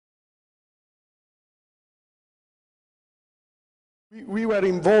We were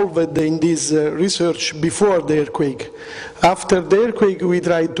involved in this research before the earthquake. After the earthquake, we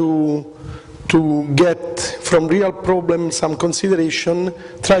tried to get from real problems some consideration,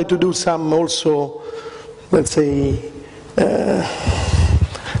 try to do some also, let's say,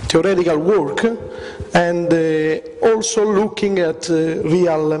 theoretical work, and also looking at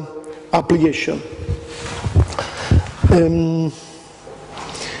real application.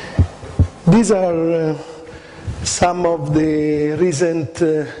 These are some of the recent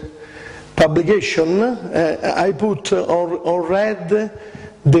publication. I put on red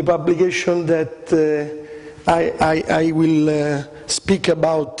the publication that I will speak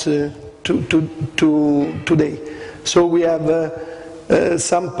about today. So we have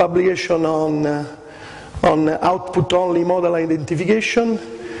some publication on output-only model identification.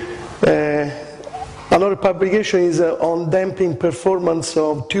 Another publication is on damping performance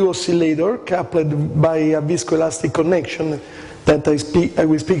of two oscillator coupled by a viscoelastic connection that I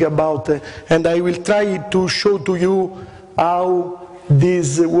will speak about, and I will try to show to you how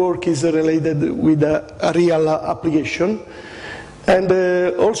this work is related with a real application. And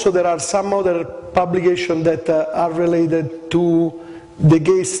also there are some other publications that are related to the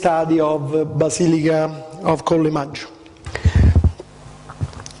case study of Basilica of Colle Maggio.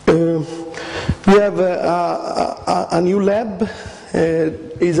 We have a new lab.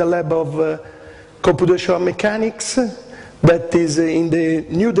 Is a lab of computational mechanics that is in the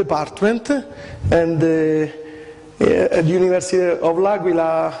new department, and at the University of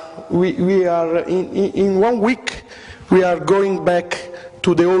l'Aquila we are in 1 week we are going back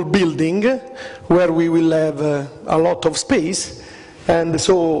to the old building where we will have a lot of space, and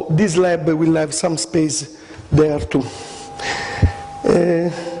so this lab will have some space there too.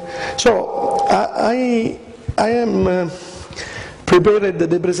 So I am prepared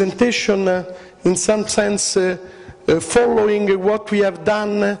the presentation in some sense following what we have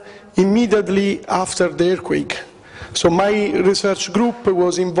done immediately after the earthquake. So my research group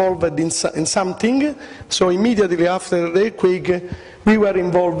was involved in something, so immediately after the earthquake we were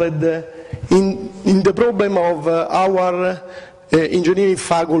involved in the problem of our engineering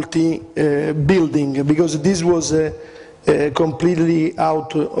faculty building, because this was completely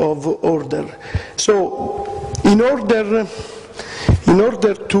out of order. So in order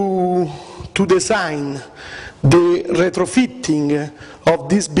to design the retrofitting of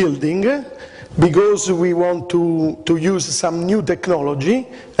this building, because we want to use some new technology,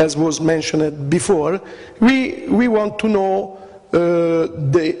 as was mentioned before, we want to know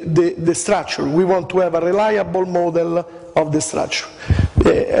the structure. We want to have a reliable model of the structure.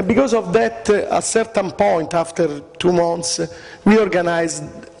 Because of that, at a certain point, after 2 months, we organized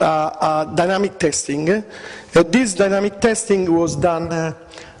dynamic testing. This dynamic testing was done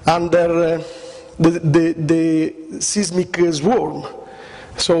under the seismic swarm.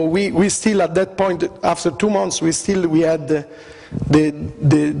 So we still, at that point, after 2 months, we had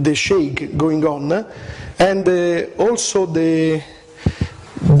the shake going on, and also the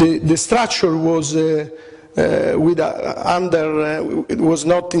structure was it was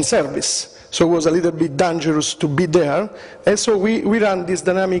not in service, so it was a little bit dangerous to be there, and so we ran this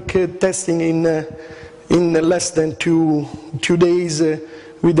dynamic testing in less than two days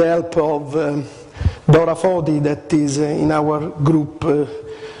with the help of Dora Foti, that is in our group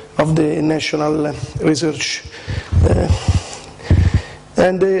of the National Research.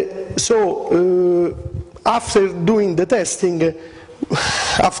 So after doing the testing,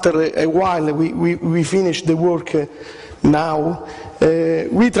 after a while we finished the work now,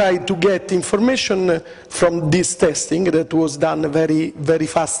 we tried to get information from this testing that was done very, very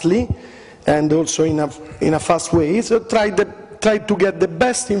fastly and also in a fast way. So try to get the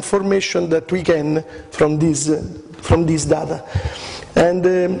best information that we can from this data. And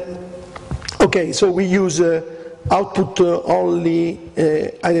okay, so we use output-only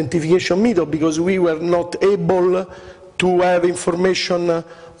identification method because we were not able to have information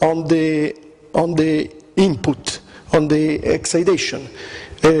on the input, on the excitation.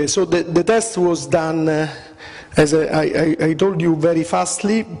 So the test was done, as I told you, very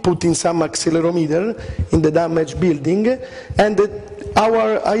fastly, putting some accelerometer in the damaged building, and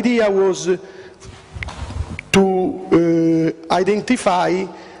our idea was to identify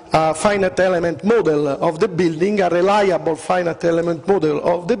a finite element model of the building, a reliable finite element model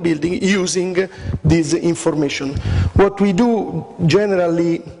of the building using this information. What we do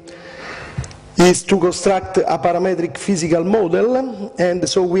generally is to construct a parametric physical model, and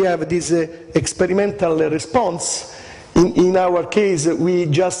so we have this experimental response. In our case, we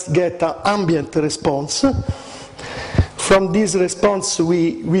just get an ambient response from this response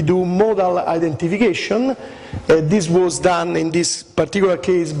we do modal identification. This was done in this particular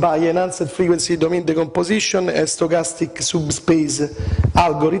case by enhanced frequency domain decomposition and stochastic subspace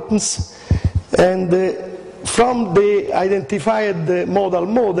algorithms. And from the identified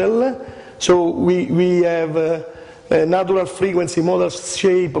model, so we have natural frequency, modal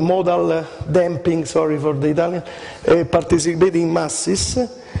shape, modal damping, sorry for the Italian, participating masses.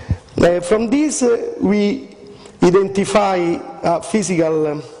 From this we identify a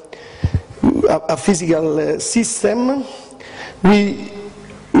physical system.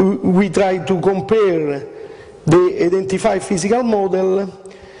 We try to compare the identified physical model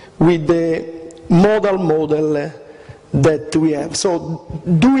with the model that we have. So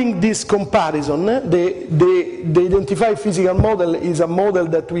doing this comparison, the identified physical model is a model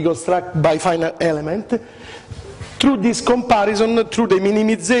that we construct by finite element. Through this comparison, through the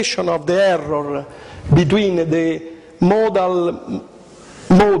minimization of the error between the model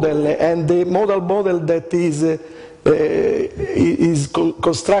and the model that is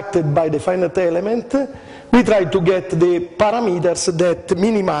constructed by the finite element, we try to get the parameters that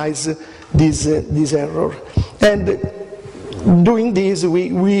minimize this error. And doing this,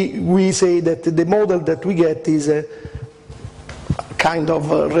 we say that the model that we get is a kind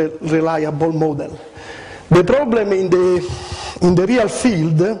of reliable model. The problem in the real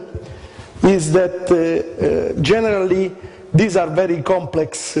field is that generally these are very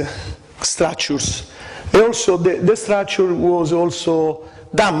complex structures. Also, the structure was also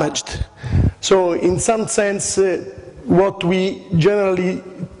damaged. So in some sense, what we generally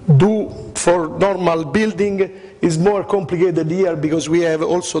do for normal building is more complicated here because we have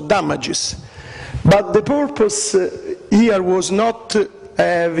also damages. But the purpose here was not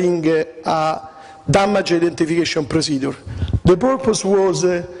having a damage identification procedure. The purpose was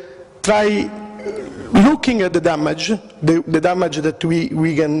try looking at the damage that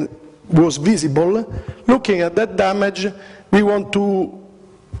was visible. Looking at that damage, we want to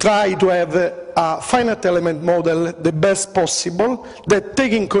try to have a finite element model the best possible that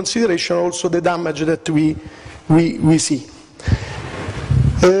take in consideration also the damage that we see.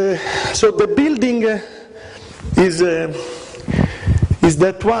 So the building is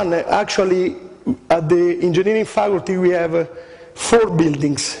that one. Actually, at the engineering faculty we have 4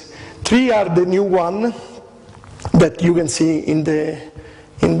 buildings. 3 are the new one that you can see in the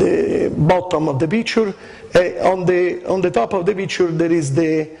bottom of the picture. On the top of the picture there is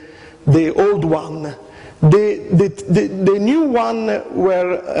the old one. The new one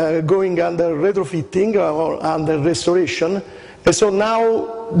were going under retrofitting or under restoration, and so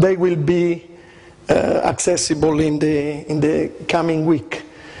now they will be accessible in the coming week.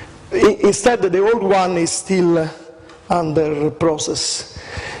 Instead, the old one is still under process.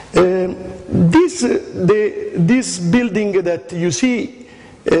 This building that you see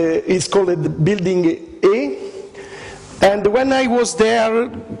is called Building A, and when I was there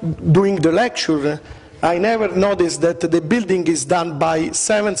doing the lecture, I never noticed that the building is done by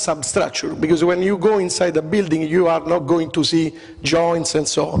 7 substructures, because when you go inside a building, you are not going to see joints and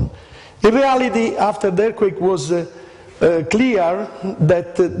so on. In reality, after the earthquake was clear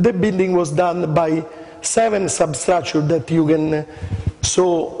that the building was done by 7 substructures that you can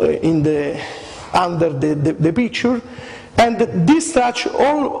saw under the picture, and this structure,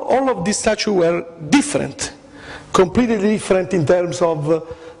 all of these structures were different, completely different in terms of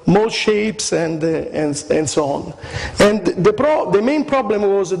mold shapes and so on. And the main problem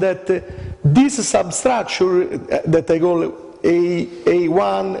was that this substructure that I call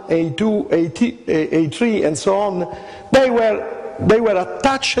A1, A2, A3 and so on, they were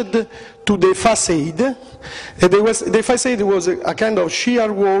attached to the facade. The facade was a kind of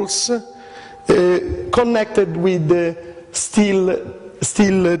shear walls connected with the steel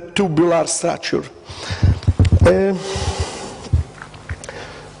tubular structure.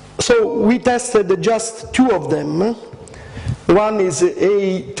 So we tested just 2 of them. One is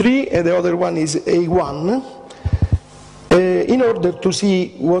A3 and the other one is A1, in order to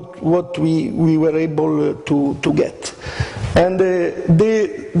see what we were able to get. And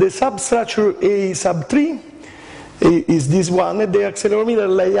the substructure A sub 3 is this one. The accelerometer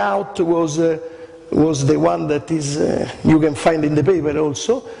layout was the one that is you can find in the paper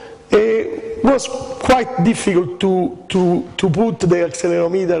also. It was quite difficult to put the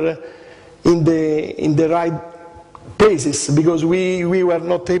accelerometer in the right places, because we were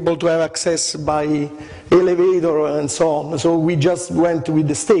not able to have access by elevator and so on. So we just went with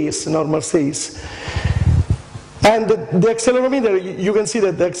the stairs, normal stairs. And the accelerometer, you can see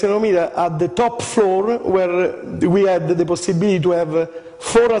that the accelerometer at the top floor, where we had the possibility to have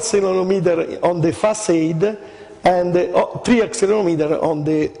 4 accelerometers on the facade, and 3 accelerometer on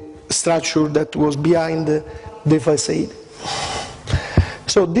the structure that was behind the facade.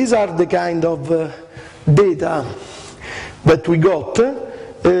 So these are the kind of data that we got.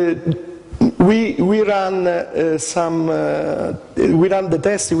 We ran the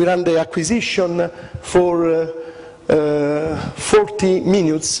test, we ran the acquisition for 40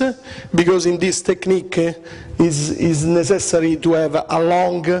 minutes, because in this technique is necessary to have a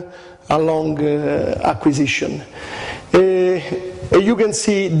long acquisition. You can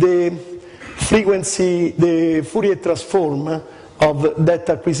see the frequency, the Fourier transform of that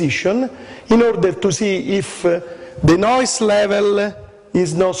acquisition, in order to see if the noise level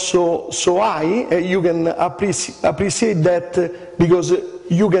is not so high. You can appreciate that because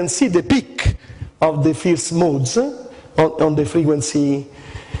you can see the peak of the first modes on the frequency,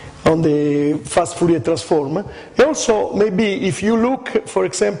 on the fast Fourier transform. And also, maybe if you look, for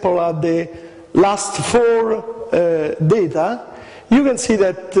example, at the last 4 data, you can see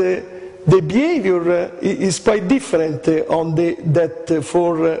that the behavior is quite different on that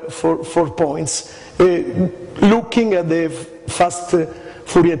 4 points, looking at the fast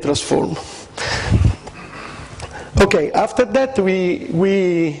Fourier transform. Okay, after that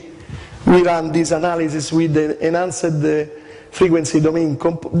we ran this analysis with the enhanced frequency domain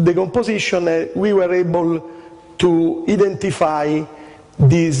decomposition. We were able to identify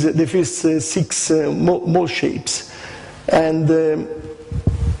the first 6 mole shapes, and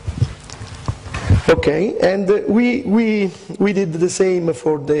okay, and we did the same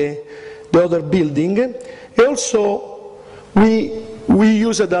for the other building. Also, we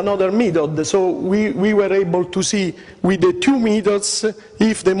used another method, so we were able to see with the 2 methods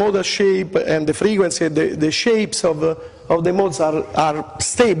if the modal shape and the frequency, the shapes of the modes are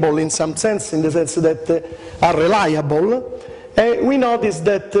stable in some sense, in the sense that are reliable. We noticed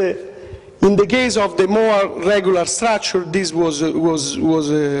that in the case of the more regular structure, this was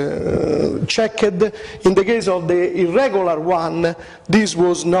checked. In the case of the irregular one, this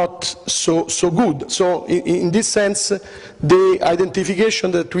was not so good. So in this sense, the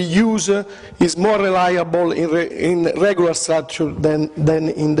identification that we use is more reliable in regular structure than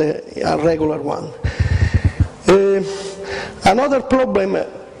in the irregular one. Another problem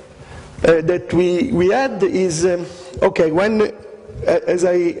that we had is, okay, when, as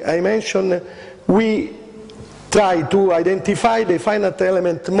I mentioned, we try to identify the finite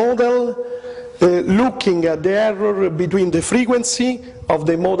element model, looking at the error between the frequency of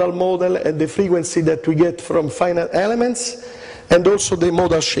the modal model and the frequency that we get from finite elements, and also the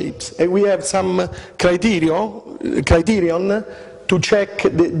modal shapes. And we have some criterion to check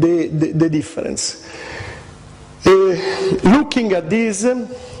the difference. Looking at this,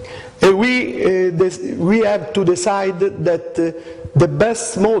 we have to decide that the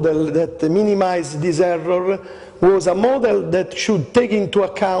best model that minimized this error was a model that should take into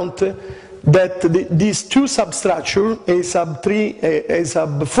account that these 2 substructures, A sub 3, A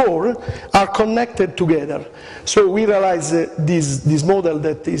sub 4, are connected together. So we realize this model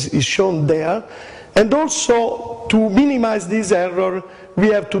that is shown there. And also, to minimize this error, we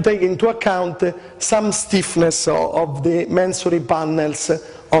have to take into account some stiffness of the masonry panels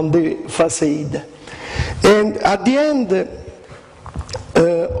on the facade. And at the end,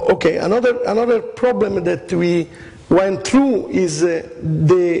 okay, another problem that we went through is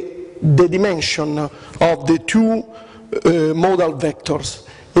the dimension of the 2 modal vectors,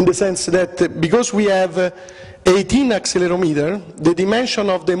 in the sense that because we have 18 accelerometer, the dimension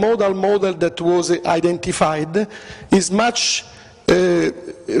of the modal model that was identified is much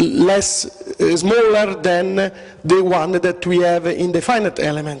smaller than the one that we have in the finite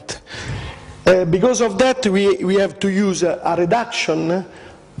element. Because of that, we have to use a reduction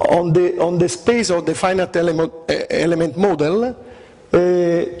on the space of the finite element model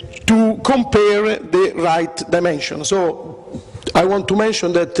to compare the right dimension. So I want to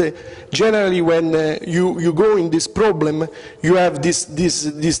mention that generally when you go in this problem, you have this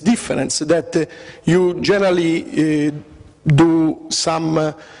difference, that you generally do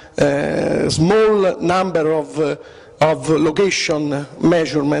some small number of location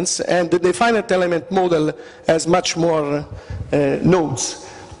measurements, and the finite element model has much more nodes.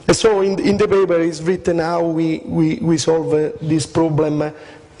 So in the paper is written how we solve this problem,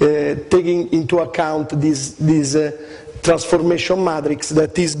 taking into account this transformation matrix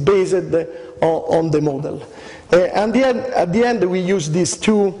that is based on the model. And at the end we use these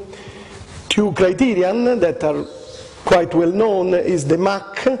two criterion that are quite well known, is the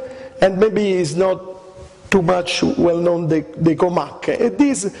MAC, and maybe is not too much well known the COMAC. And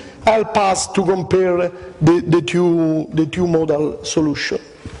this help us to compare the two modal solution.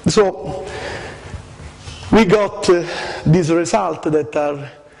 So we got these results that are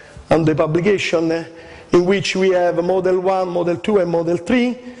on the publication, in which we have Model 1, Model 2, and Model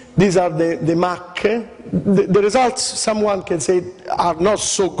 3. These are the MAC. The results, someone can say, are not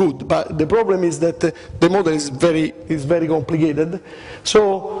so good, but the problem is that the model is very complicated.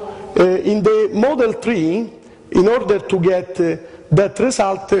 So in the Model 3, in order to get that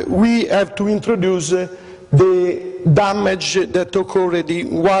result, we have to introduce the damage that occurred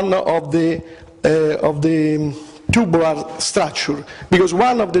in one of the tubular structure, because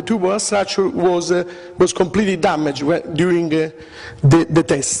one of the tubular structure was completely damaged during the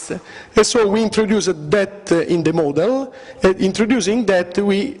test. And so we introduced that in the model. Introducing that,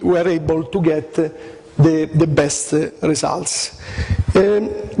 we were able to get the best results.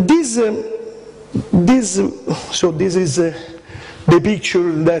 This is the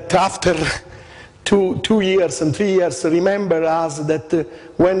picture that after 2 years and 3 years, remember us that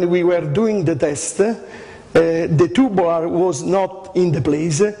when we were doing the test, the tubular was not in the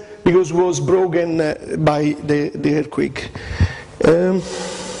place because it was broken by the earthquake.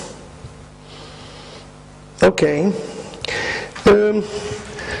 Okay.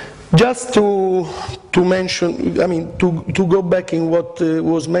 Just to mention, to go back in what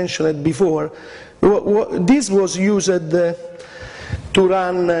was mentioned before, this was used to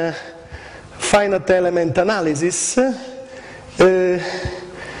run finite element analysis,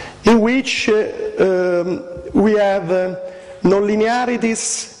 in which we have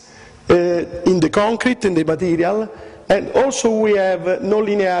nonlinearities in the concrete, in the material, and also we have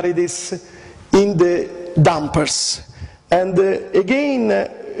nonlinearities in the dampers. And again,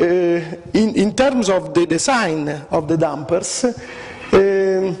 in terms of the design of the dampers,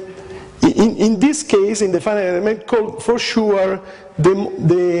 in this case, in the finite element code, for sure,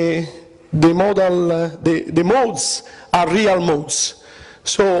 the modes are real modes.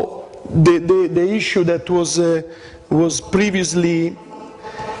 So the issue that was previously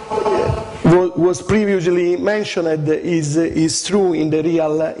mentioned is true in the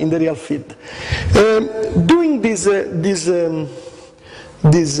real field. Doing this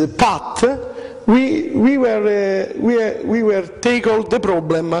path, we were taking the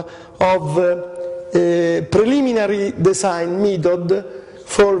problem of preliminary design method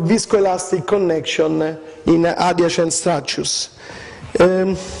for viscoelastic connection in adjacent structures.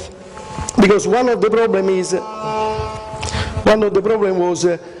 Because one of the problems was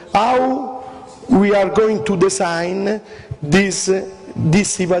how we are going to design this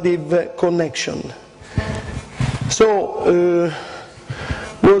dissipative connection. So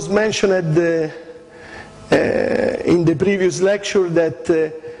was mentioned in the previous lecture that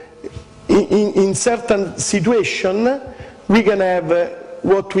in certain situation we can have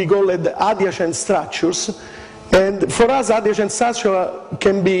what we call adjacent structures, and for us adjacent structure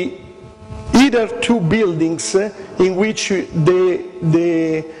can be either two buildings in which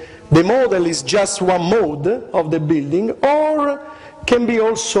the model is just one mode of the building, or can be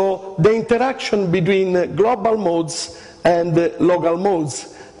also the interaction between global modes and local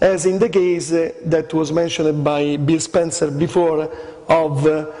modes, as in the case that was mentioned by Bill Spencer before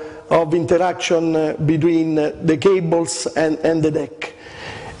of interaction between the cables and the deck.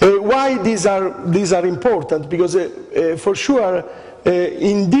 Why these are important? Because for sure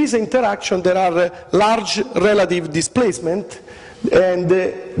in this interaction there are large relative displacement, and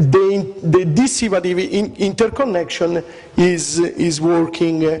the dissipative interconnection is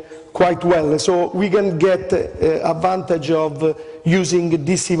working quite well. So we can get advantage of using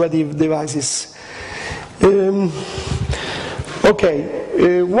dissipative devices.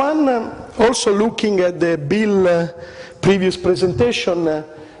 Okay, also looking at the Bill previous presentation,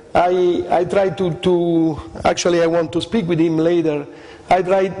 I tried to actually I want to speak with him later. I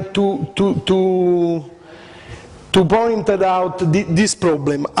tried to point out this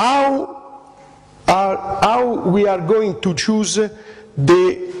problem. How we are going to choose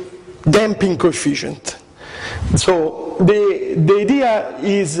the damping coefficient. So the idea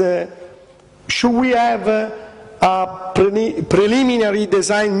is, should we have a preliminary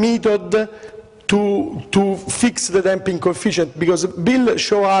design method to fix the damping coefficient? Because Bill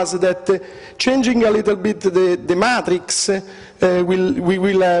showed us that changing a little bit the matrix, we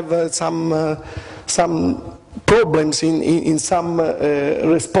will have some problems in some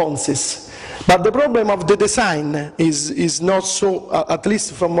responses. But the problem of the design is not so, at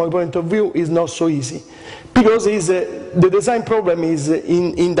least from my point of view, is not so easy. Because the design problem is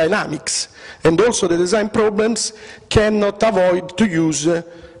in dynamics. And also the design problems cannot avoid to use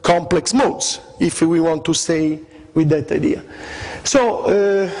complex modes, if we want to stay with that idea. So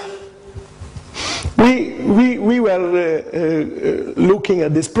we were looking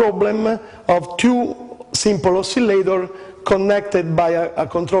at this problem of two simple oscillator connected by a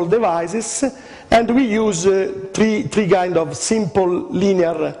control devices, and we use three kind of simple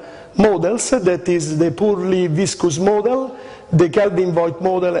linear models, that is the purely viscous model, the Kelvin-Voigt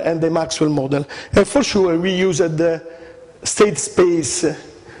model, and the Maxwell model. And for sure we used the state space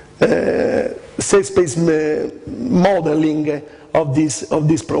modeling of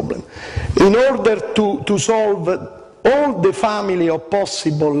this problem. In order to solve all the family of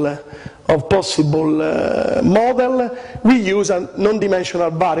possible model, we use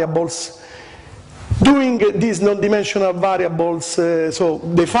non-dimensional variables. Doing these non-dimensional variables, so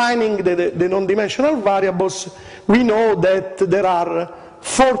defining the non-dimensional variables, we know that there are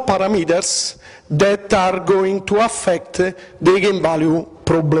 4 parameters that are going to affect the eigenvalue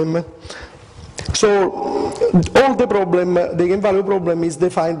problem. So all the eigenvalue problem is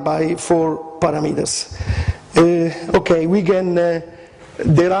defined by 4 parameters. Okay, we can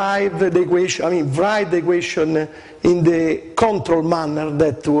derive the equation, write the equation in the control manner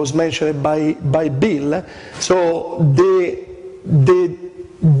that was mentioned by Bill. So the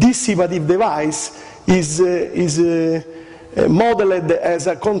dissipative device is modeled as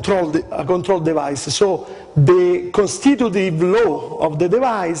a control device. So the constitutive law of the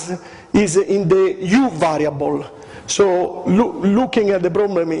device is in the U variable. So looking at the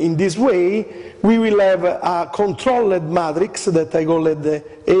problem in this way, we will have a controlled matrix that I call it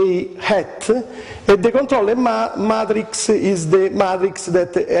A hat. And the controlled matrix is the matrix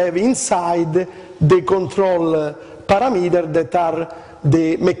that have inside the control parameter that are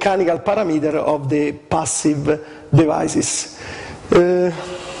the mechanical parameter of the passive devices.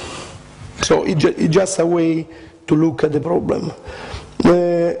 So it's just a way to look at the problem.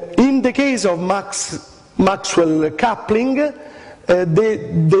 In the case of Maxwell coupling,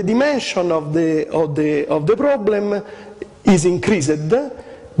 the dimension of the problem is increased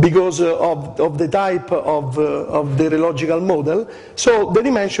because of the type of the logical model. So the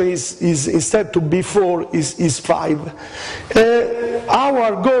dimension is instead to be 4 is 5.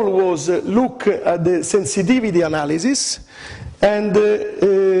 Our goal was look at the sensitivity analysis and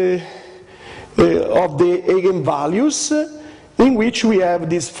of the eigenvalues, in which we have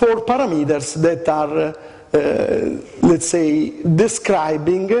these 4 parameters that are let's say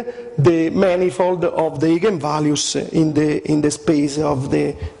describing the manifold of the eigenvalues in the space of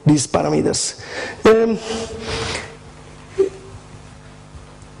these parameters.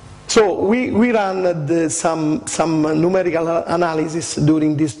 So we ran some numerical analysis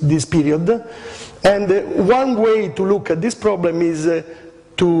during this period, and one way to look at this problem is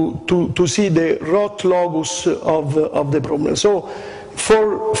to see the Roth locus of the problem. So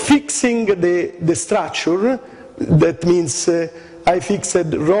for fixing the structure, that means I fixed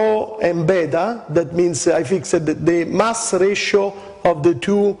rho and beta, that means I fixed the mass ratio of the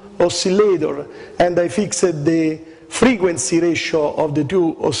 2 oscillators, and I fixed the frequency ratio of the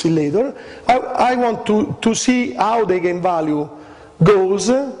 2 oscillators. I want to see how the eigenvalue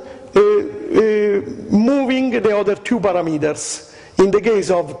goes moving the other 2 parameters. In the case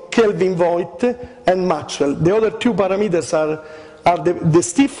of Kelvin-Voigt and Maxwell, the other 2 parameters are the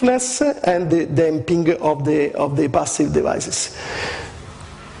stiffness and the damping of the passive devices.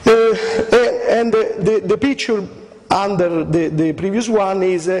 And the picture under the previous one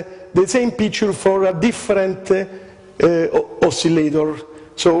is the same picture for a different oscillator.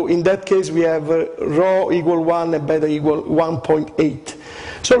 So in that case we have rho equal 1 and beta equal 1.8.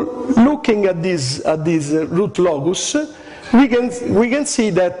 So looking at this root locus, we can see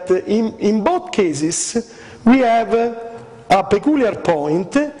that in both cases we have a peculiar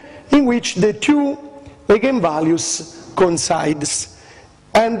point in which the 2 eigenvalues coincides,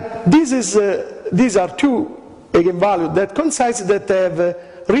 and these are 2 eigenvalues that coincide that have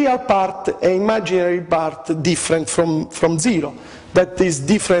real part and imaginary part different from 0. That is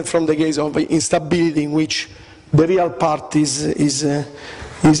different from the case of instability, in which the real part is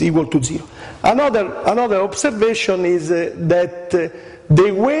equal to 0. Another observation is that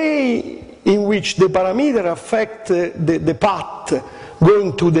the way in which the parameter affect the path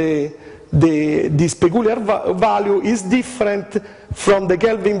going to this peculiar value is different from the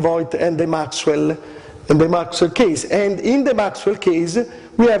Kelvin-Voigt and the Maxwell case. And in the Maxwell case,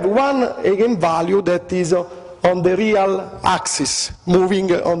 we have one eigenvalue that is on the real axis,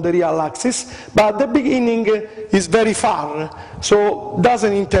 moving on the real axis, but the beginning is very far, so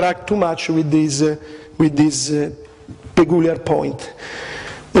doesn't interact too much with this peculiar point.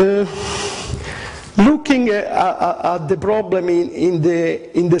 Looking at the problem in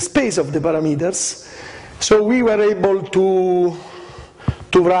the space of the parameters, so we were able to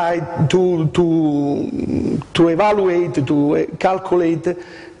evaluate, to calculate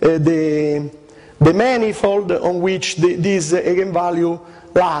the the manifold on which this eigenvalue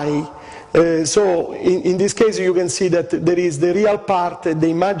lie. So in this case you can see that there is the real part, the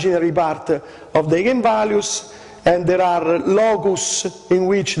imaginary part of the eigenvalues, and there are locus in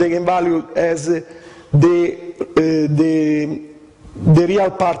which the eigenvalue has the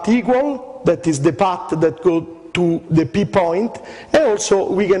real part equal, that is the path that goes to the P point, and also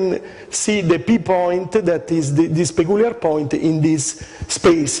we can see the P point, that is this peculiar point in this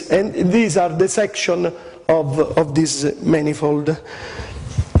space, and these are the section of this manifold.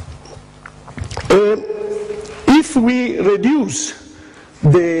 If we reduce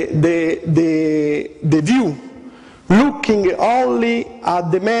the view looking only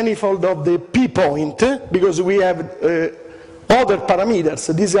at the manifold of the P point, because we have other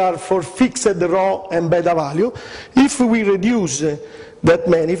parameters, these are for fixed rho and beta value. If we reduce that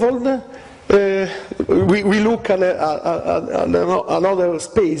manifold, we look at another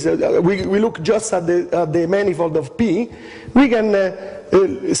space, we look just at the manifold of P, we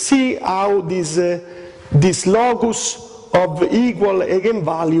can see how this locus of equal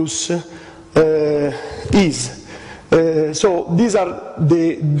eigenvalues is. So these are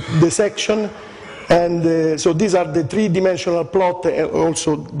the section, and so these are the three-dimensional plot,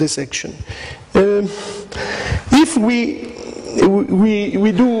 also the section. If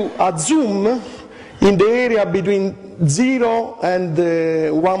we do a zoom in the area between 0 and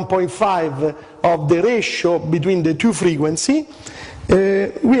 1.5 of the ratio between the two frequencies,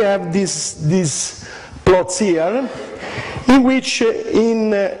 we have these plots here, in which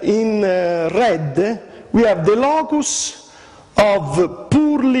in red we have the locus of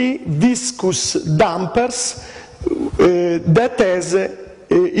poorly viscous dampers that has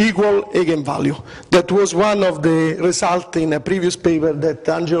equal eigenvalue. That was one of the results in a previous paper that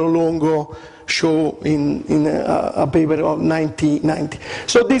Angelo Longo showed in a paper of 1990.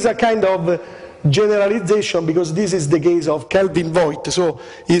 So these are kind of generalization, because this is the case of Kelvin Voigt, so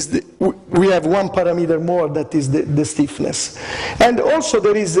we have one parameter more, that is the stiffness. And also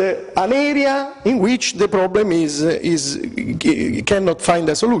there is an area in which the problem cannot find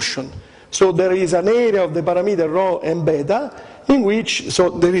a solution. So there is an area of the parameter rho and beta in which, so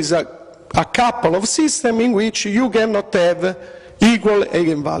there is a couple of systems in which you cannot have equal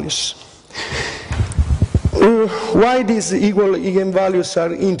eigenvalues. Why these equal eigenvalues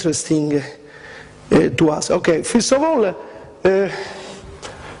are interesting to us? Okay, first of all,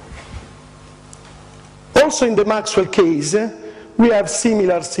 also in the Maxwell case, we have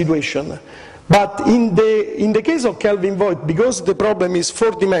similar situation. But in the case of Kelvin Voigt, because the problem is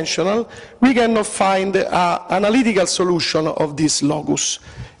four-dimensional, we cannot find an analytical solution of this locus.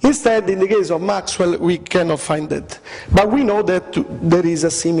 Instead, in the case of Maxwell, we cannot find that. But we know that there is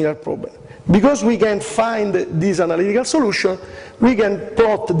a similar problem. Because we can find this analytical solution, we can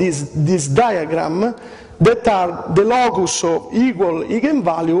plot this diagram that are the locus of equal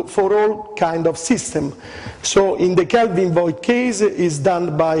eigenvalue for all kind of system. So in the Kelvin Voigt case, is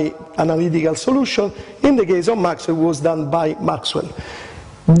done by analytical solution. In the case of Maxwell, it was done by Maxwell.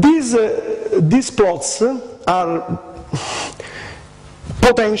 These plots are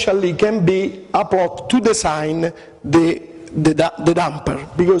potentially can be a plot to design the damper,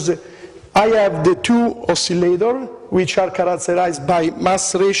 because I have the two oscillators which are characterized by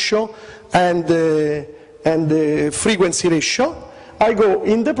mass ratio and frequency ratio. I go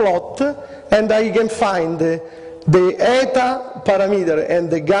in the plot and I can find the eta parameter and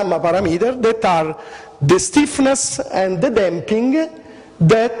the gamma parameter that are the stiffness and the damping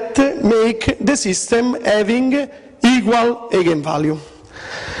that make the system having equal eigenvalue.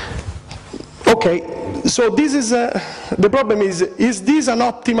 Okay, so this is the problem is this an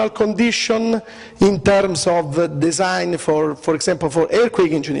optimal condition in terms of design for example, for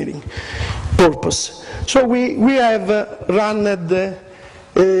earthquake engineering purpose? So we have run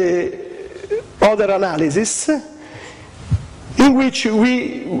other analysis in which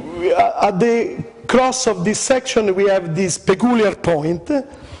we at the cross of this section we have this peculiar point,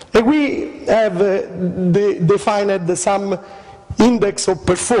 and we have defined some index of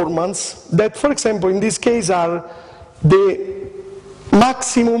performance that, for example, in this case are the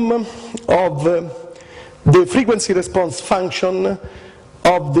maximum of the frequency response function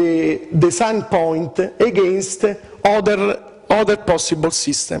of the design point against other possible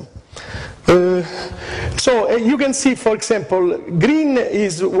system. So you can see, for example, green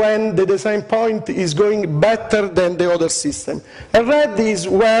is when the design point is going better than the other system, and red is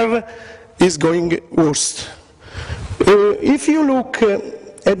where is going worst. If you look,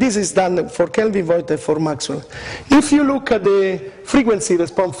 this is done for Kelvin Voigt and for Maxwell. If you look at the frequency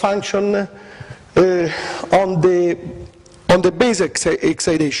response function on the on the base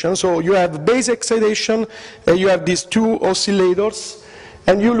excitation. So you have base excitation, and you have these two oscillators,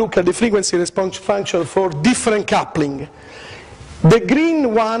 and you look at the frequency response function for different coupling. The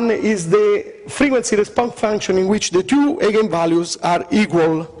green one is the frequency response function in which the two eigenvalues are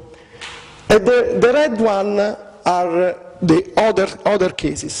equal. And the red one are the other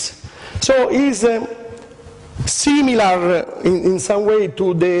cases. So it's similar in some way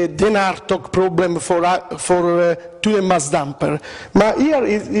to the Den-Hartog problem for 2D mass damper. But here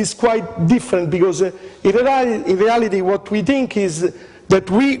is quite different, because in reality what we think is that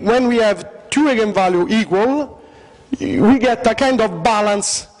when we have two eigenvalues equal, we get a kind of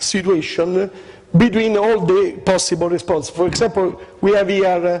balance situation between all the possible responses. For example, we have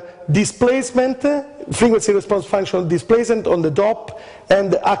here displacement, frequency response function displacement on the top,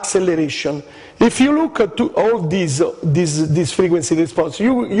 and acceleration. If you look at all these frequency response,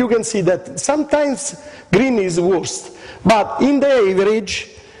 you can see that sometimes green is worst, but in the average,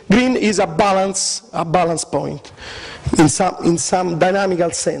 green is a balance point in some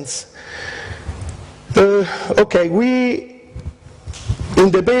dynamical sense. Okay, in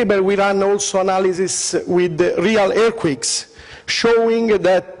the paper we ran also analysis with the real earthquakes, showing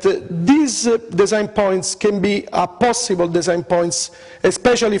that these design points can be a possible design points,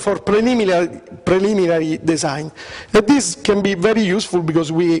 especially for preliminary design. And this can be very useful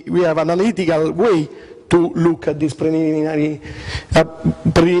because we have an analytical way to look at these preliminary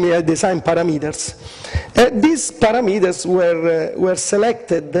design parameters. These parameters were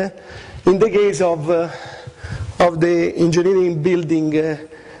selected in the case of the engineering building,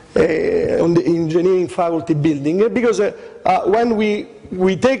 on the engineering faculty building, because when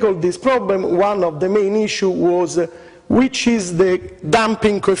we tackled this problem, one of the main issues was which is the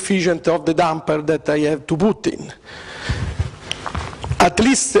damping coefficient of the damper that I have to put in, at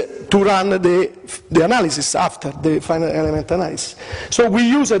least to run the analysis after the final element analysis. So we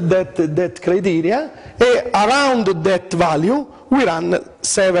used that criteria, and around that value we ran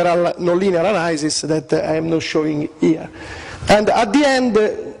several nonlinear analyses that I am not showing here. And at the end,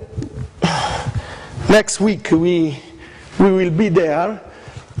 next week we will be there.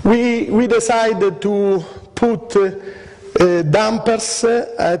 We decided to put dampers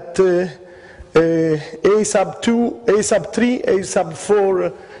at A sub 2, A sub 3, A sub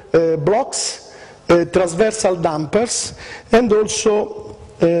 4 blocks, transversal dampers, and also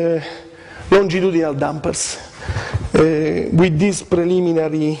longitudinal dampers with this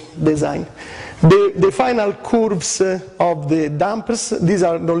preliminary design. The final curves of the dampers, these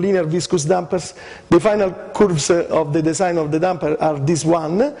are nonlinear viscous dampers, the final curves of the design of the damper are this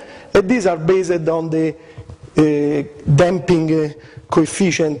one, and these are based on the damping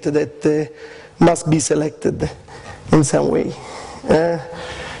coefficient that must be selected in some way.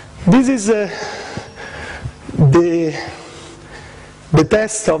 This is the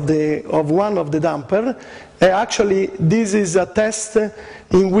test of one of the damper. Actually, this is a test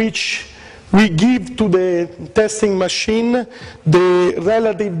in which we give to the testing machine the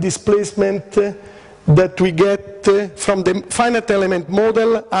relative displacement that we get from the finite element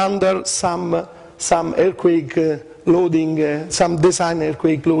model under some earthquake loading, some design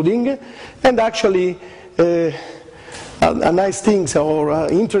earthquake loading. And actually, a nice thing or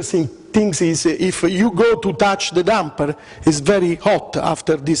interesting thing is if you go to touch the damper, it's very hot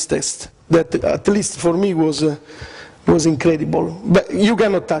after this test. That, at least for me, was incredible. But you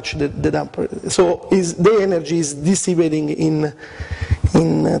cannot touch the damper. So the energy is dissipating in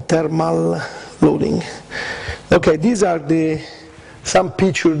thermal loading. Okay, these are some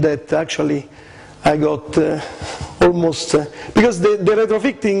pictures that actually I got almost, because the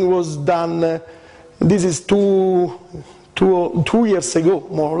retrofitting was done, this is two years ago,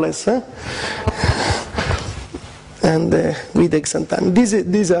 more or less. And we take some time.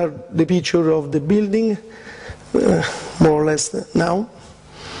 These are the pictures of the building, more or less now.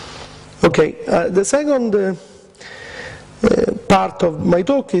 Okay, the second part of my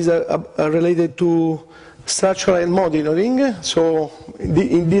talk is related to structural monitoring. So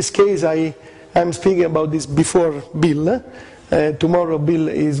in this case, I'm speaking about this before Bill. Tomorrow Bill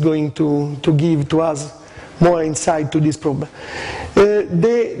is going to give to us more insight to this problem.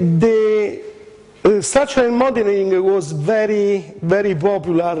 Structural modeling was very, very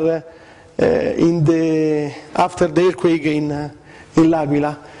popular after the earthquake in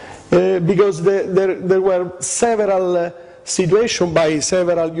L'Aquila, because there were several situations by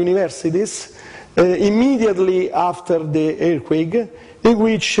several universities immediately after the earthquake, in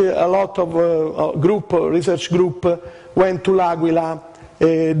which a lot of research group went to L'Aquila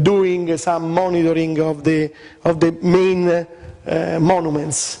doing some monitoring of the main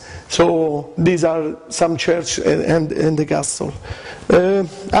monuments. So these are some church and the castle.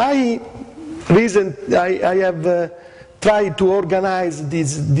 I have tried to organize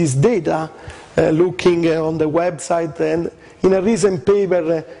this data, looking on the website, and in a recent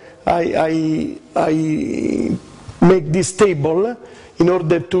paper I make this table in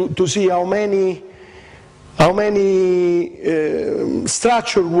order to see how many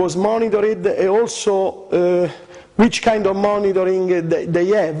structure was monitored, and also which kind of monitoring they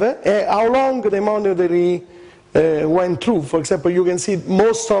have, how long the monitoring went through. For example, you can see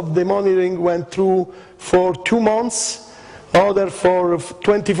most of the monitoring went through for 2 months, other for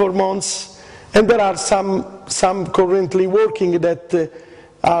 24 months, and there are some currently working that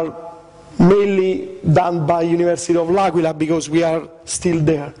are mainly done by University of L'Aquila, because we are still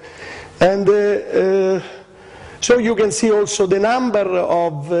there. And so you can see also the number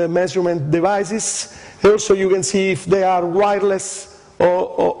of measurement devices. Also you can see if they are wireless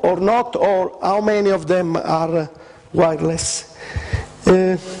or not, or how many of them are wireless.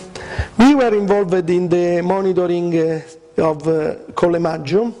 We were involved in the monitoring of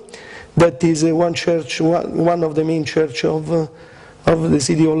Collemaggio, that is one church, one of the main churches of the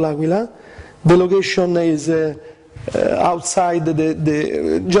city of L'Aquila. The location is outside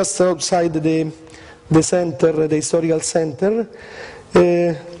just outside the center, the historical center.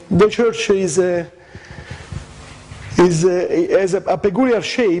 The church has a peculiar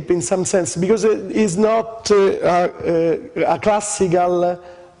shape in some sense, because it is not a classical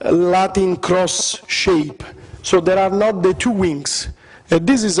Latin cross shape. So there are not the 2 wings.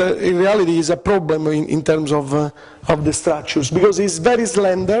 This is in reality is a problem in terms of the structures, because it's very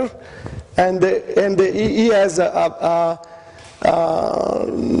slender, and he has a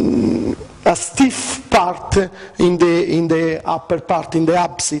stiff part in the upper part, in the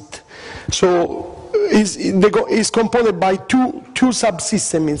apsid. So is composed by two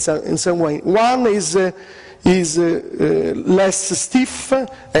subsystems in some way. One is less stiff,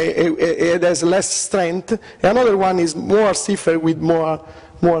 it has less strength. Another one is more stiffer with more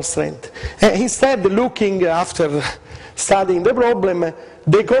strength. Instead, looking after studying the problem,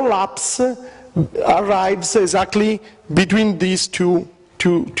 the collapse arrives exactly between these two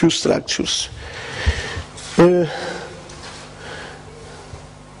structures.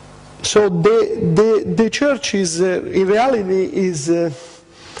 So the church is in reality is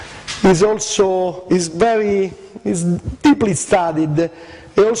deeply studied,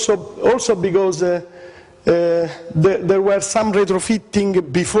 also because there were some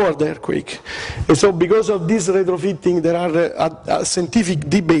retrofitting before the earthquake. And so because of this retrofitting, there are a scientific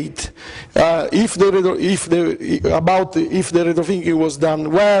debate about if the retrofitting was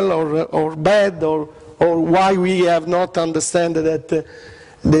done well or bad, or why we have not understand that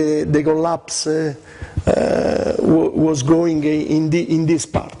the collapse was going in this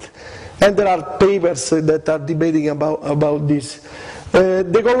part. And there are papers that are debating about this.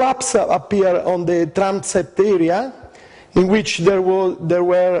 The collapse appeared on the transept area, in which there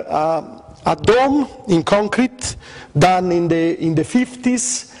were a dome in concrete done in the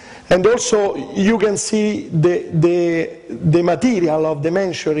 50s, and also you can see the material of the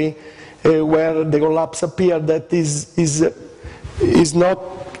measuring where the collapse appeared, that is not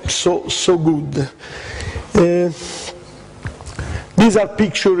so good. These are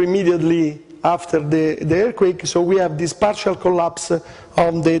pictures immediately after the earthquake. So we have this partial collapse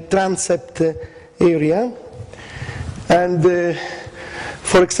on the transept area, and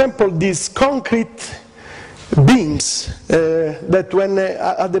for example, these concrete beams that when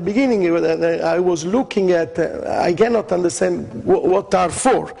at the beginning I was looking at, I cannot understand what are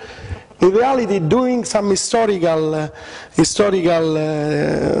for. In reality, doing some historical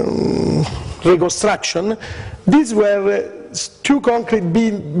reconstruction, these were 2 concrete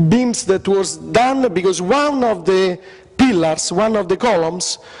beams that was done because one of the pillars, one of the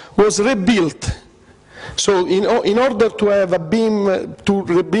columns, was rebuilt. So in order to have a beam to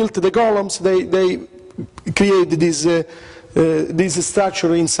rebuild the columns, they created this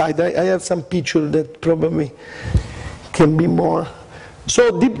structure inside. I have some picture that probably can be more.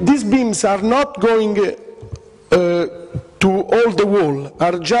 So these beams are not going to all the wall,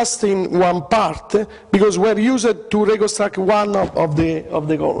 are just in one part, because were used to reconstruct one of the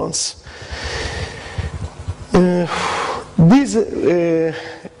columns. This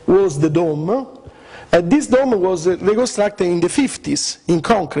was the dome. This dome was reconstructed in the 50s in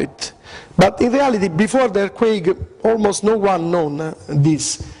concrete, but in reality, before the earthquake, almost no one known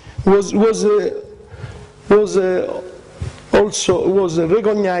this. Was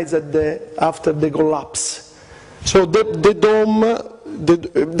recognized after the collapse. So the dome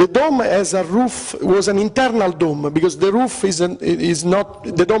the dome has a roof, was an internal dome, because the roof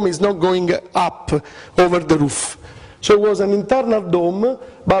the dome is not going up over the roof. So it was an internal dome,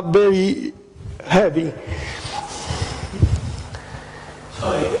 but very heavy.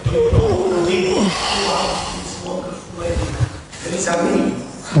 Sorry, do you know this wonderful lady? There is a name.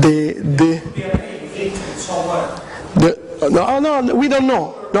 No, we don't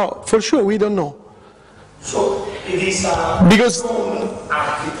know. No, for sure we don't know. So it is a because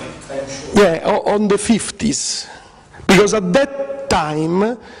architect, I'm sure. Yeah, on the 50s, because at that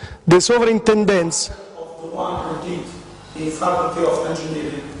time the superintendents Of the one who did the Faculty of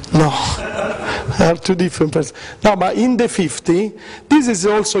Engineering. No, are two different persons. No, but in the 50s, this is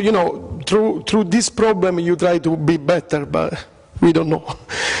also, you know, through this problem you try to be better, but we don't know.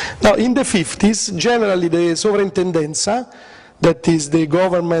 Now, in the 50s, generally the sovrintendenza, that is the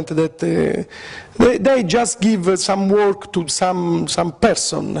government that they just give some work to some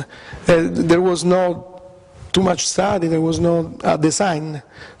person. There was no too much study, there was no design.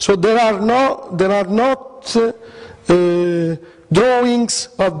 So there are not drawings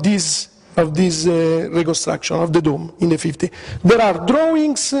of this reconstruction of the dome in the 50s. There are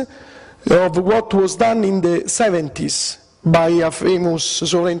drawings of what was done in the 70s by a famous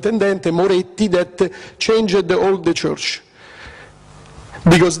superintendent, Moretti, that changed all the church.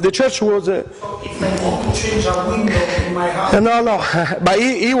 Because the church was... So if I want to change a window in my house... No, but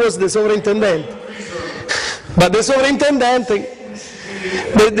he was the superintendent. But the superintendent,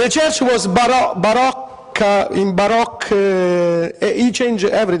 the church was in Baroque, he changed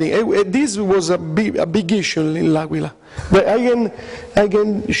everything. This was a big issue in L'Aquila. But I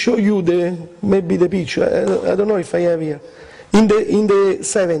can show you maybe the picture. I don't know if I have here. In the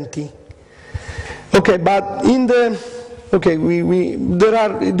 70s. Okay, but in the... Okay,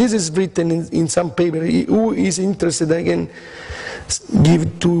 this is written in some paper. Who is interested, I can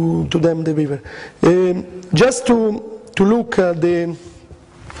give to them the paper. Just to look at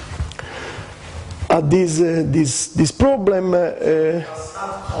this problem.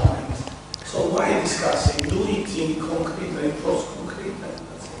 So why discussing? Do it in concrete, reinforced concrete,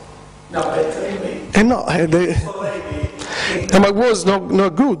 no better way. No, it was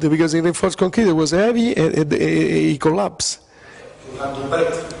not good, because in reinforced concrete it was heavy and it collapsed.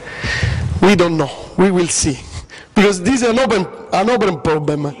 We don't know. We will see, because this is an open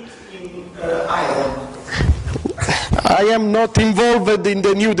problem. I am not involved in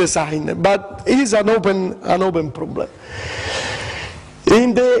the new design, but it is an open problem.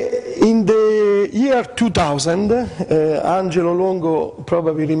 In the year 2000, Angelo Longo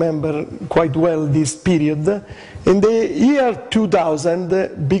probably remember quite well this period. In the year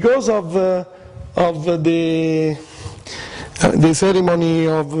 2000, because of the ceremony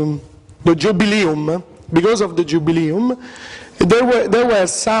of the jubileum, because of the jubileum, there were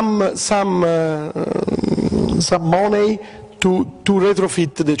some money to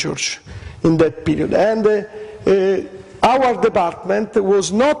retrofit the church in that period, and our department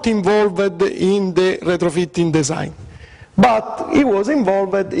was not involved in the retrofitting design, but it was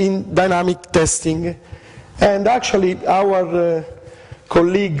involved in dynamic testing. And actually our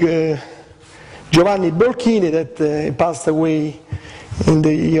colleague Giovanni Bolchini, that passed away in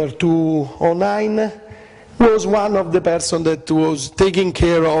the year 2009, was one of the persons that was taking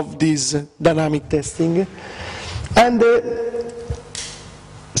care of this dynamic testing. And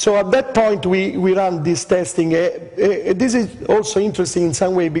so at that point we ran this testing. This is also interesting in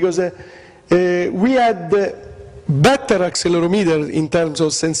some way, because we had better accelerometer in terms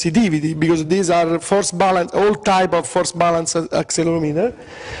of sensitivity, because these are force balance, all type of force balance accelerometer.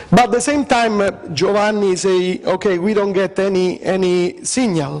 But at the same time, Giovanni say, okay, we don't get any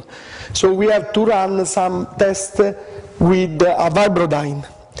signal, so we have to run some test with a vibrodyne.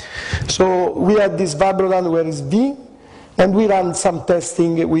 So we had this vibrodyne where is V, and we ran some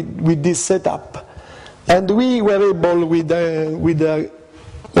testing with this setup, and we were able with the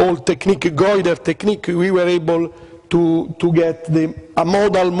old technique, Goider technique, we were able to get a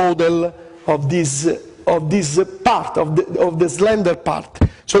model of this part of the slender part.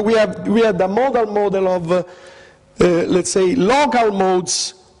 So we had a model of let's say local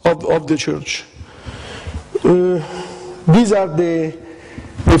modes of the church. These are the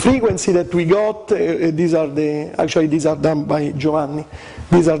frequency that we got. These are done by Giovanni.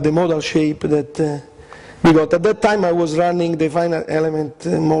 These are the model shape that we got. At that time I was running the final element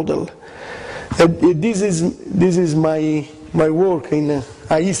model. This is my work in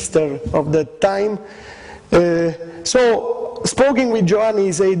Easter of that time. So speaking with Giovanni,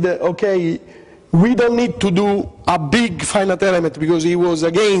 he said, okay, we don't need to do a big finite element, because he was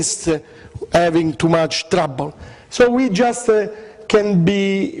against having too much trouble. So we just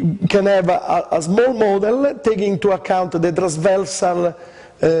can have a small model taking into account the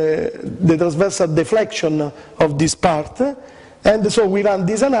transversal deflection of this part, and so we run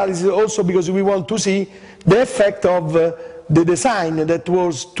this analysis also because we want to see the effect of the design that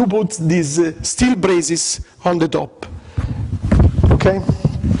was to put these steel braces on the top. Okay?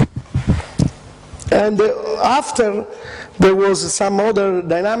 And after, there was some other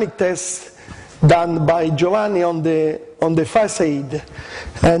dynamic tests done by Giovanni on the facade,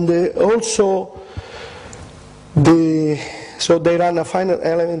 and also so they ran a final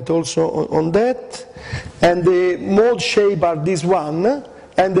element also on that, and the mode shape are this one,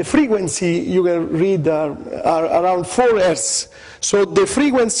 and the frequency you can read are around 4 Hz. So the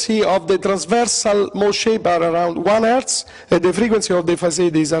frequency of the transversal mode shape are around 1 Hz, and the frequency of the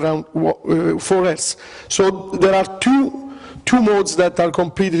facade is around 4 Hz. So there are two modes that are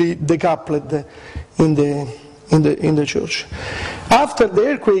completely decoupled in the church. After the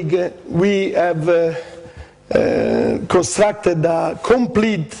earthquake, we have constructed a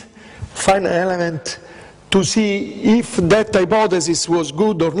complete final element to see if that hypothesis was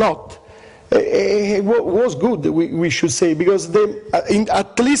good or not. It was good, we should say, because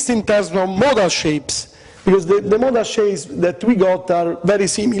at least in terms of modal shapes, because the modal shapes that we got are very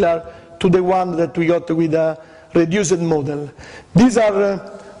similar to the one that we got with a reduced model. These are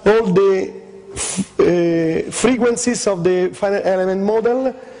all the frequencies of the final element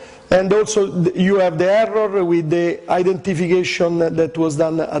model, and also you have the error with the identification that was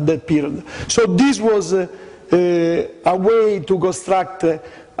done at that period. So this was a way to construct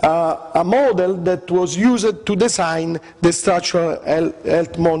a model that was used to design the structural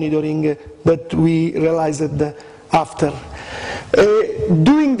health monitoring that we realized after.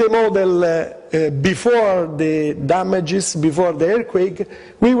 Doing the model before the damages, before the earthquake,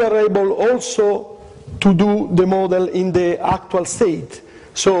 we were able also to do the model in the actual state.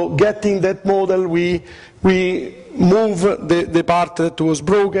 So getting that model, we move the part that was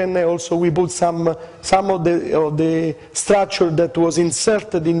broken. Also, we put some of the structure that was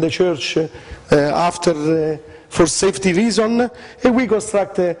inserted in the church after for safety reason, and we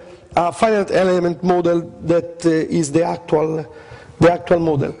construct a finite element model that is the actual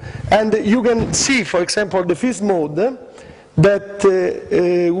model. And you can see, for example, the first mode that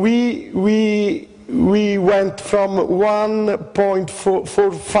we went from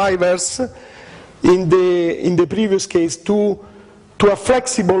 1.45 Hz in the previous case to a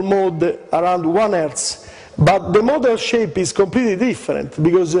flexible mode around 1 Hz. But the model shape is completely different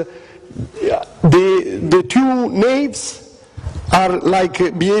because the two naves are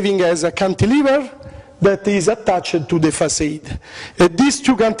like behaving as a cantilever that is attached to the facade. These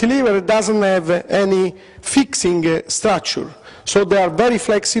two cantilever doesn't have any fixing structure, so they are very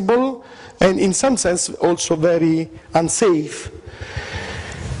flexible and in some sense also very unsafe.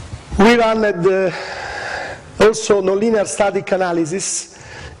 We ran also nonlinear static analysis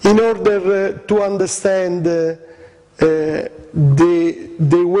in order to understand the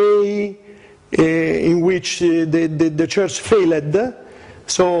way in which the church failed.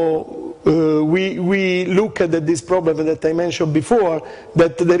 So we look at this problem that I mentioned before,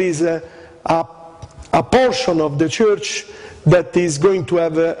 that there is a portion of the church that is going to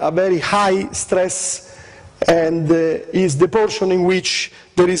have a very high stress, and is the portion in which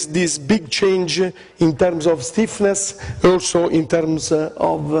there is this big change in terms of stiffness, also in terms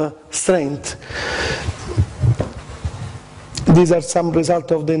of strength. These are some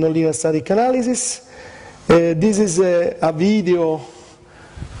results of the nonlinear static analysis. This is a video.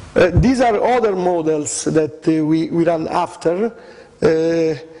 These are other models that we ran after.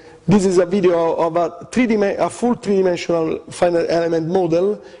 This is a video of a full three-dimensional finite element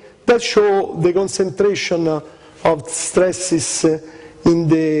model that show the concentration of stresses in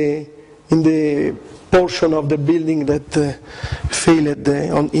the portion of the building that failed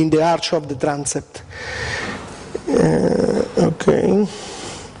in the arch of the transept. Okay.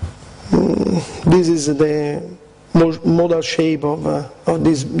 This is the modal shape of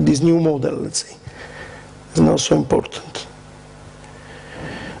this new model, let's say. It's not so important.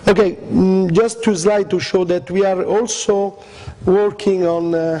 Okay, just two slides to show that we are also working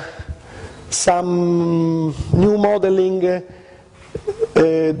on some new modeling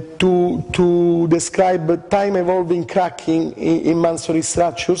to describe time-evolving cracking in masonry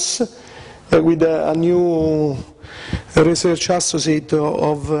structures with a new research associate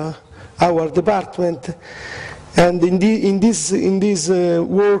of our department. And in this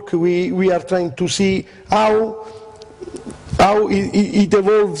work, we are trying to see how it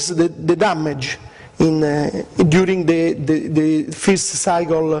evolves the damage during the first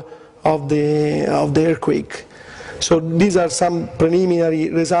cycle of the earthquake. So these are some preliminary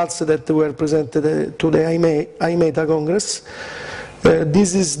results that were presented to the IMETA Congress.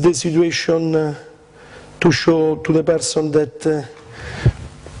 This is the situation to show to the person that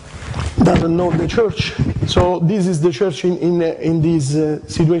doesn't know the church. So this is the church in this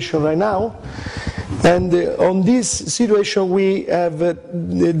situation right now. And on this situation we have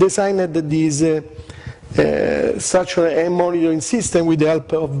designed this structural and monitoring system with the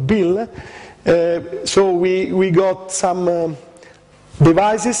help of Bill. So we got some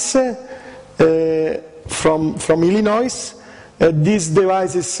devices from Illinois. These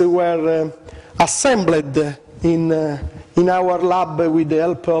devices were assembled in our lab with the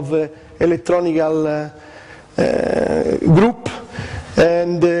help of electronical group,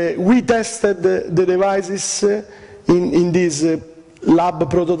 and we tested the devices in this lab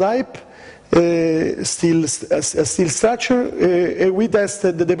prototype, steel structure. We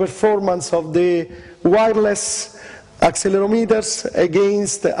tested the performance of the wireless accelerometers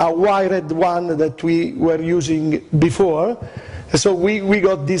against a wired one that we were using before. So we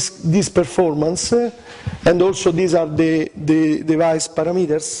got this performance, and also these are the device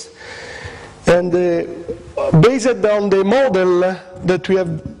parameters. And based on the model that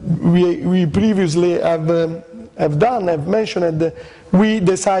we previously have mentioned, we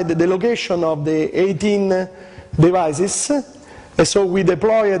decided the location of the 18 devices. So we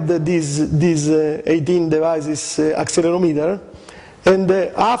deployed these 18 devices accelerometer. And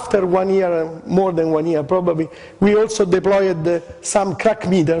after 1 year, more than 1 year probably, we also deployed some crack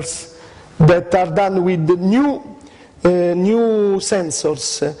meters that are done with new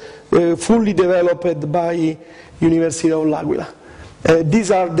sensors, fully developed by Università of l'Aquila.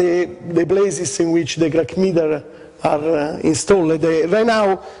 These are the places in which the crack meter are installed. Right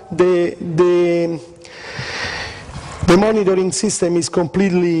now, the monitoring system is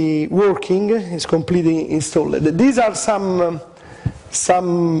completely working, is completely installed. These are some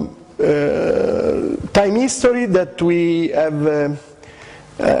time history that we have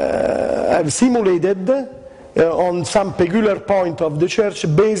simulated on some peculiar point of the church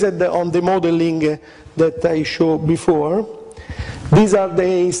based on the modeling that I showed before. These are the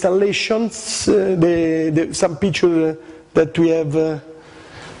installations, some pictures that we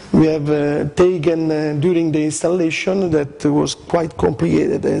have taken during the installation that was quite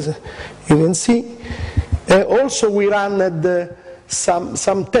complicated, as you can see. Also we ran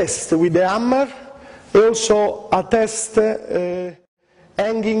some tests with the hammer, also a test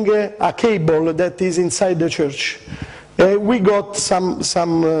hanging a cable that is inside the church. We got some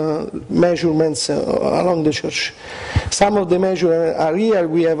measurements along the church. Some of the measurements are here.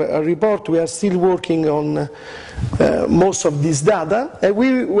 We have a report. We are still working on most of this data. And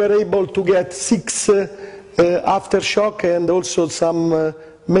we were able to get 6 aftershock and also some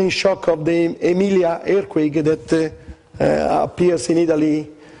main shock of the Emilia earthquake that appears in Italy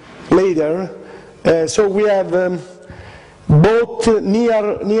later. So we have both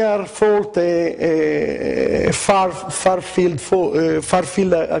near fault, far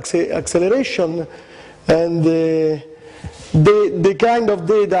field acceleration, and the kind of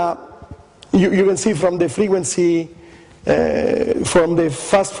data you can see from the frequency from the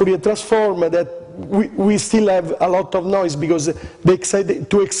fast Fourier transform that we still have a lot of noise, because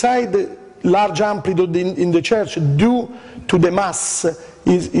to excite large amplitude in the church due to the mass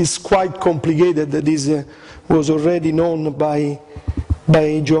is quite complicated. This was already known by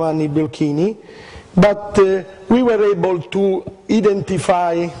Giovanni Biolchini, but we were able to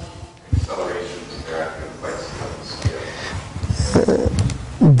identify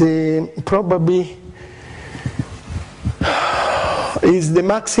probably is the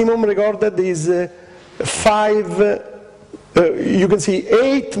maximum recorded is 5. You can see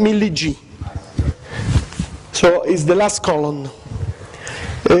 8 milli-G. So it's the last column.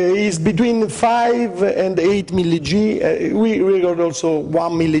 Is between 5 and 8 milli-G. We record also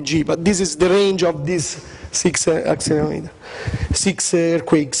 1 milli-G, but this is the range of these 6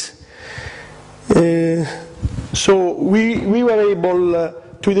 earthquakes. So we were able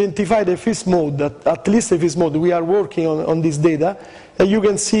to identify the fifth mode, at least the fifth mode. We are working on this data, and you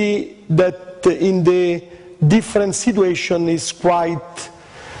can see that in the different situation is quite.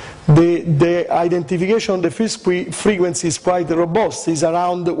 The identification of the fifth frequency is quite robust. It's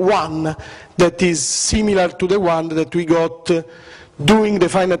around 1, that is similar to the one that we got doing the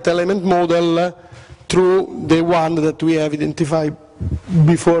finite element model through the one that we have identified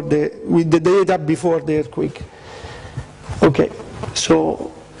before with the data before the earthquake. Okay,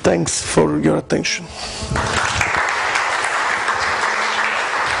 so thanks for your attention.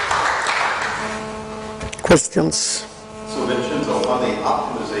 Questions? So Vincenzo, on the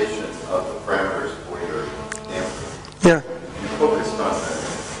optimization of the parameters for your amplitude,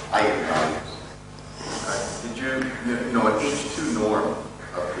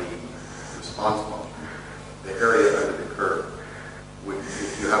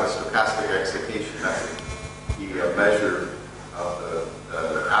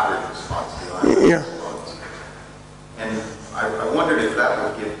 Yeah. And I wondered if that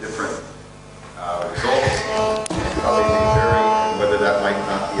would give different results, how they may vary, and whether that might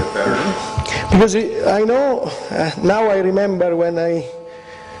not be a better. Because I know, now I remember when I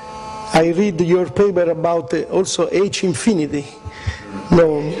read your paper about also H infinity.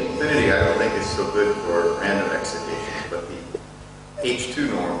 No. H infinity I don't think is so good for random excitation, but the H2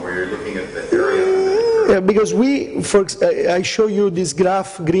 norm where you're looking at the area. Yeah, because I show you this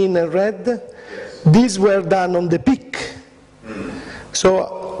graph, green and red. Yes. These were done on the peak.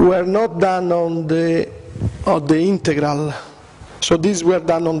 So were not done on the integral. So these were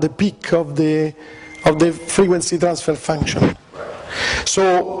done on the peak of the frequency transfer function.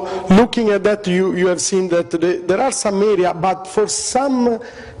 So looking at that, you have seen that there are some area, but for some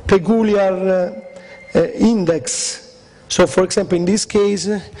peculiar index. So for example, in this case,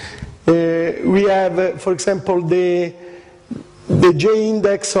 we have, for example, the J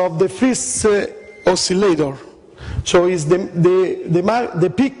index of the first oscillator. So it's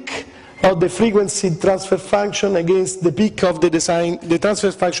the peak of the frequency transfer function against the peak of the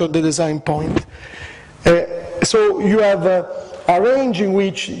transfer function of the design point. So you have a range in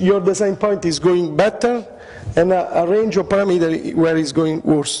which your design point is going better and a range of parameters where it's going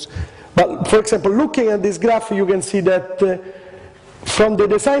worse. But for example, looking at this graph, you can see that from the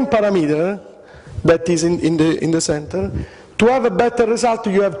design parameter that is in the center, to have a better result,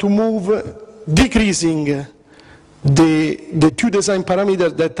 you have to move decreasing the two design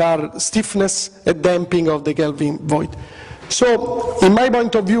parameters that are stiffness and damping of the Kelvin void. So, in my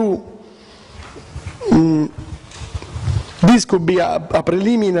point of view, this could be a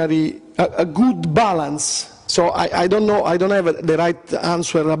preliminary, a good balance. So I don't know, I don't have the right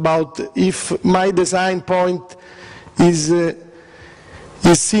answer about if my design point is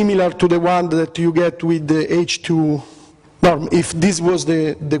similar to the one that you get with the H2 norm, if this was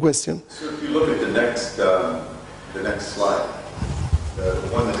the question. So if you look at the next slide, the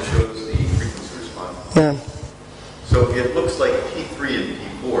one that shows the frequency response. Yeah. So it looks like P3 and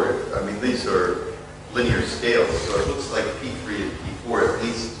P4, I mean these are linear scales, so it looks like P3 and P4 at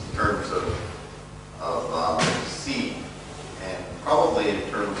least in terms of C, and probably in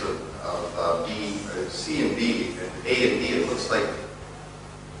terms of B, C and B, A and B, it looks like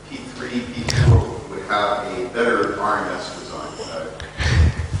P3, P4 would have a better RMS design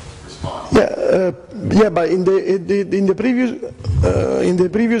response. Yeah, but in the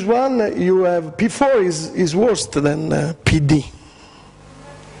previous one, you have P4 is worse than PD.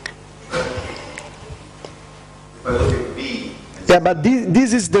 If I look at B. Yeah, but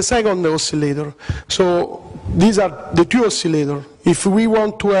this is the second oscillator. So these are the two oscillators. If we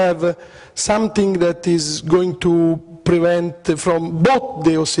want to have something that is going to prevent from both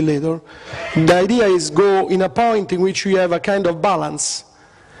the oscillator, the idea is go in a point in which we have a kind of balance.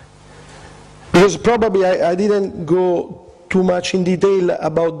 Because probably I didn't go too much in detail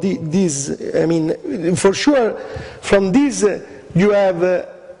about this. I mean, for sure, from this you have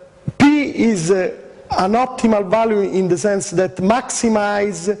P is an optimal value in the sense that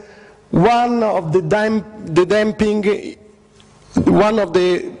maximize one of the damping, one of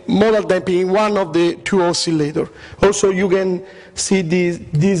the modal damping in one of the two oscillators. Also, you can see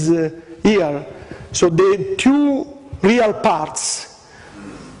this here. So the two real parts.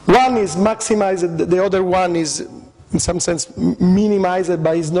 One is maximized, the other one is in some sense minimized,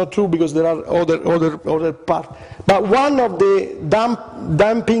 but it's not true because there are other parts. But one of the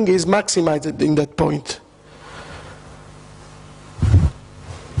damping is maximized in that point.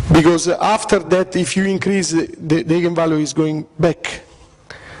 Because after that, if you increase, the eigenvalue is going back.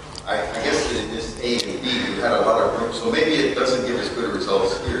 I guess in this A and B, you had a lot of room, so maybe it doesn't give us good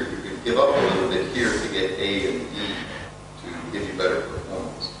results here. You could give up a little bit here to get A and B to give you better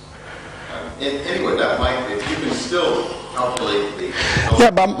performance. Anyway, that might, if you can still calculate the... Yeah,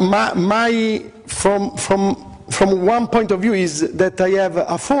 but from one point of view is that I have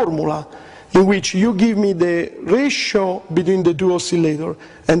a formula in which you give me the ratio between the two oscillators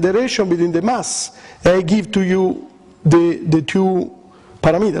and the ratio between the mass, and I give to you the two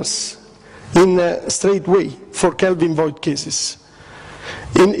parameters in a straight way for Kelvin void cases.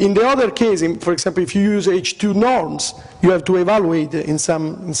 In the other case, for example, if you use H2 norms, you have to evaluate in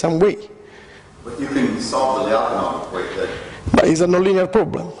some way. But you can solve the Lyapunov equation. But it's a nonlinear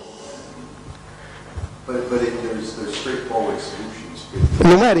problem. But there's straightforward solutions.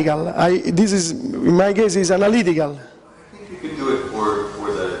 Numerical. This is, in my case, is analytical. I think you could do it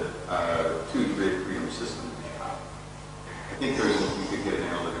for the two-degree freedom system. I think you could get an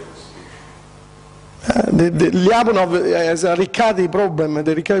analytical solution. The Lyapunov has a Riccati problem.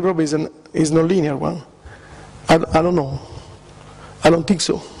 The Riccati problem is nonlinear one. I don't know. I don't think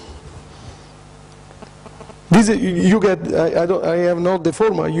so. This you get. I have not the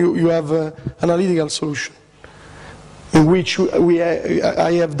formula. You have analytical solution in which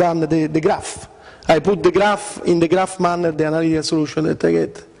I have done the graph. I put the graph in the graph manner, the analytical solution that I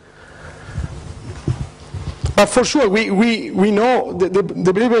get. But for sure, we know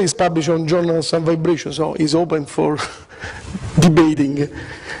the paper is published on Journals and Vibration, so it's open for debating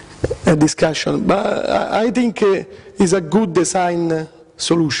and discussion. But I think it's a good design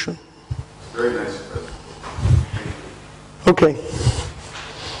solution. Very nice. Okay.